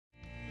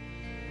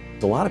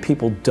A lot of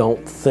people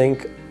don't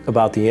think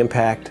about the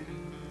impact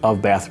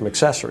of bathroom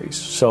accessories.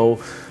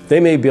 So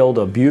they may build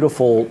a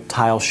beautiful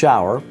tile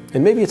shower,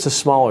 and maybe it's a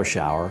smaller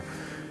shower,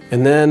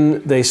 and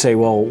then they say,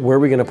 well, where are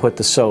we going to put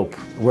the soap?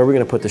 Where are we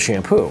going to put the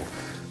shampoo?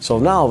 So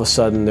now all of a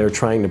sudden they're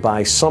trying to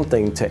buy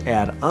something to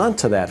add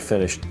onto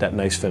that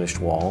nice finished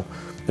wall.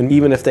 And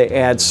even if they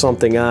add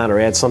something on or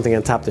add something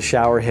on top of the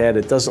shower head,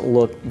 it doesn't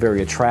look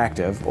very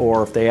attractive.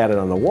 Or if they add it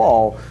on the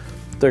wall,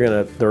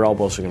 their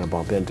elbows are going to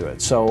bump into it.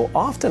 So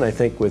often I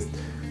think with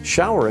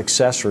shower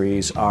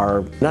accessories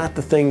are not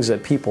the things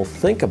that people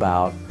think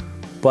about,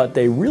 but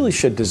they really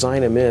should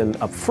design them in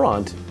up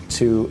front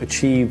to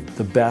achieve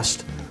the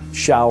best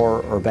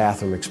shower or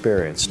bathroom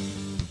experience.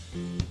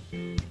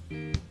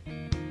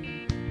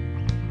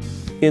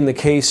 In the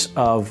case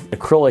of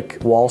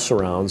acrylic wall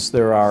surrounds,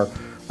 there are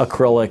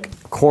acrylic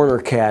corner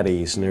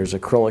caddies and there's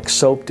acrylic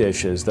soap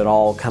dishes that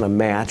all kind of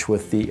match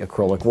with the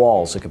acrylic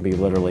walls that can be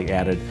literally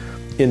added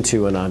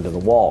into and onto the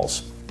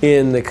walls.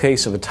 In the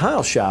case of a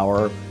tile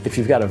shower, if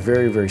you've got a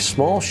very, very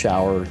small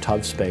shower or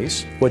tub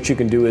space, what you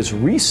can do is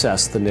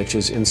recess the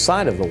niches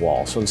inside of the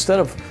wall. So instead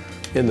of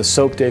in the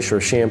soap dish or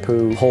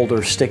shampoo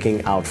holder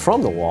sticking out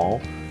from the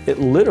wall, it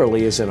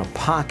literally is in a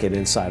pocket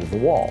inside of the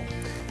wall.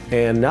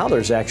 And now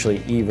there's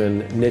actually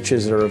even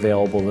niches that are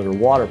available that are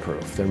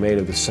waterproof. They're made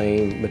of the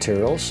same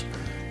materials,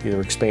 either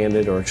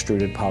expanded or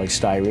extruded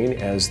polystyrene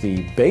as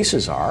the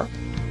bases are.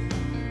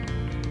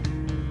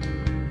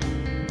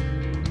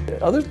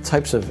 Other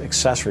types of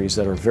accessories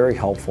that are very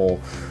helpful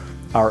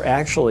are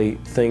actually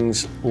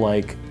things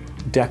like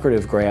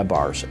decorative grab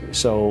bars.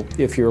 So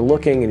if you're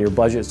looking and your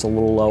budget's a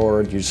little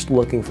lower, you're just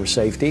looking for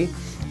safety,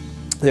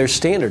 there's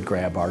standard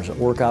grab bars that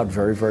work out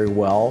very, very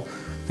well.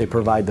 They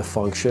provide the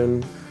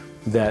function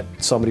that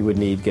somebody would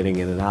need getting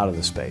in and out of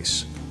the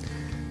space.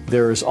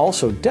 There's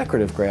also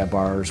decorative grab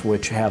bars,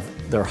 which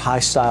they're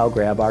high-style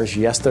grab bars.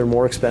 Yes, they're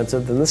more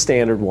expensive than the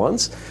standard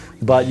ones,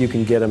 but you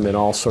can get them in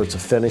all sorts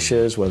of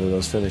finishes, whether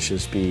those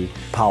finishes be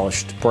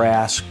polished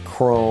brass,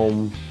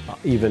 chrome,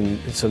 even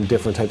some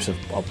different types of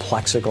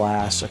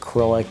plexiglass,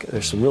 acrylic.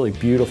 There's some really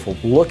beautiful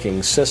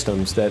looking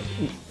systems that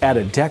add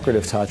a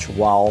decorative touch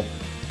while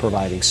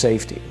providing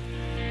safety.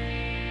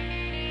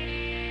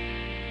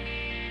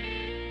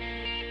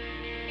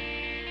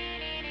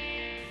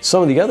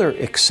 Some of the other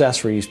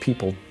accessories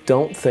people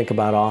don't think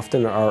about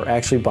often are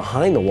actually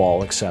behind the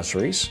wall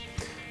accessories,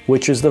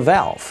 which is the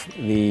valve.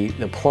 The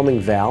plumbing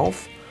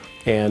valve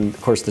and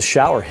of course the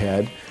shower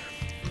head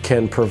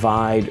can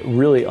provide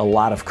really a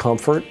lot of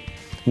comfort.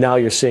 Now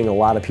you're seeing a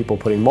lot of people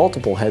putting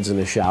multiple heads in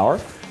the shower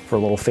for a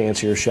little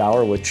fancier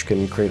shower, which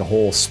can create a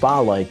whole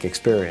spa-like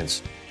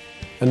experience.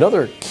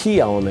 Another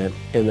key element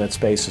in that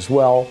space as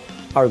well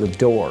are the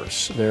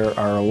doors. There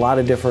are a lot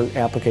of different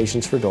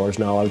applications for doors.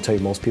 Now I would tell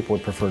you most people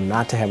would prefer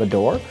not to have a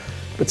door,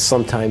 but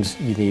sometimes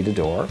you need a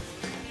door.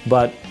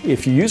 But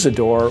if you use a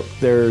door,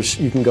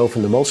 you can go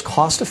from the most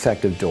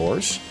cost-effective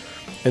doors,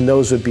 and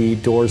those would be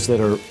doors that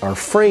are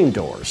frame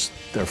doors.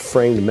 They're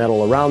framed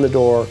metal around the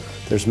door.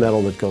 There's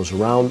metal that goes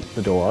around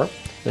the door.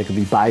 They could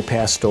be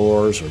bypass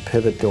doors or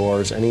pivot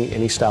doors,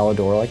 any style of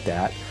door like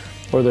that.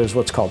 Or there's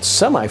what's called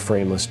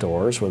semi-frameless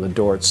doors, where the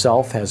door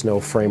itself has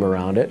no frame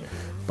around it,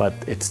 but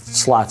it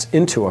slots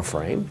into a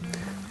frame.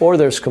 Or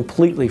there's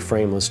completely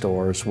frameless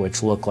doors,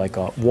 which look like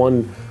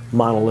one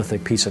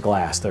monolithic piece of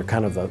glass. They're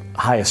kind of the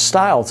highest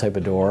style type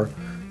of door,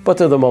 but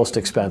they're the most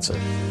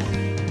expensive.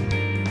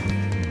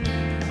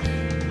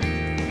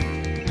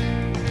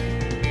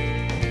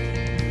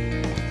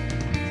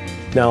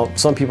 Now,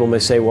 some people may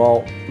say,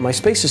 well, my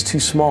space is too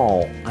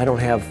small. I don't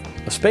have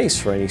a space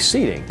for any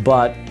seating.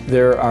 But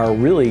there are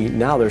really,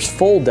 now there's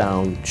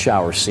fold-down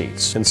shower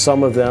seats. And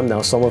some of them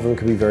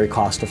can be very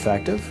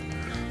cost-effective.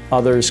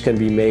 Others can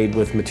be made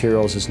with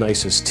materials as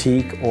nice as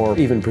teak or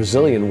even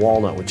Brazilian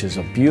walnut, which is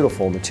a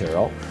beautiful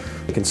material.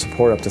 It can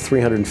support up to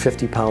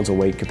 350 pounds of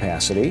weight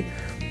capacity.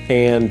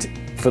 And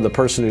for the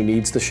person who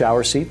needs the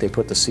shower seat, they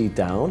put the seat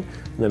down.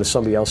 And then if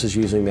somebody else is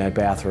using that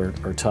bath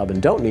or tub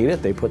and don't need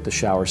it, they put the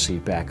shower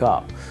seat back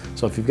up.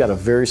 So if you've got a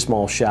very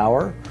small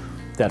shower,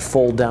 that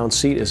fold-down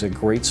seat is a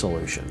great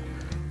solution.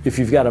 If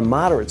you've got a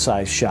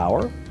moderate-sized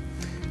shower,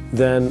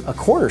 then a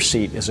corner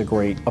seat is a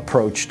great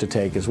approach to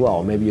take as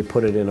well. Maybe you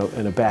put it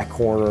in a back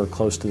corner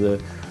close to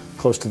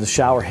the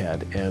shower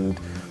head, and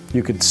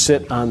you could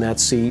sit on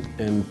that seat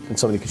and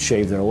somebody could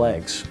shave their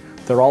legs.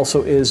 There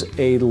also is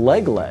a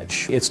leg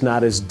ledge. It's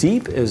not as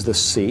deep as the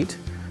seat,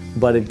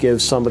 but it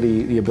gives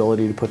somebody the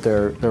ability to put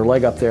their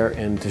leg up there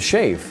and to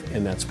shave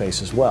in that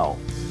space as well.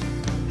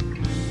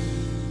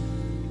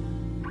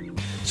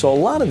 So a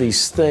lot of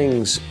these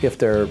things, if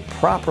they're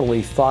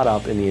properly thought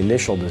up in the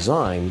initial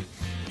design,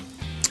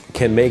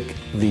 can make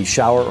the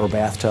shower or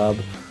bathtub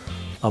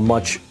a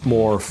much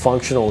more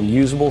functional and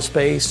usable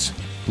space,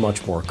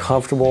 much more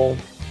comfortable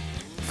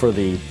for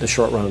the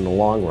short run and the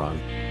long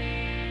run.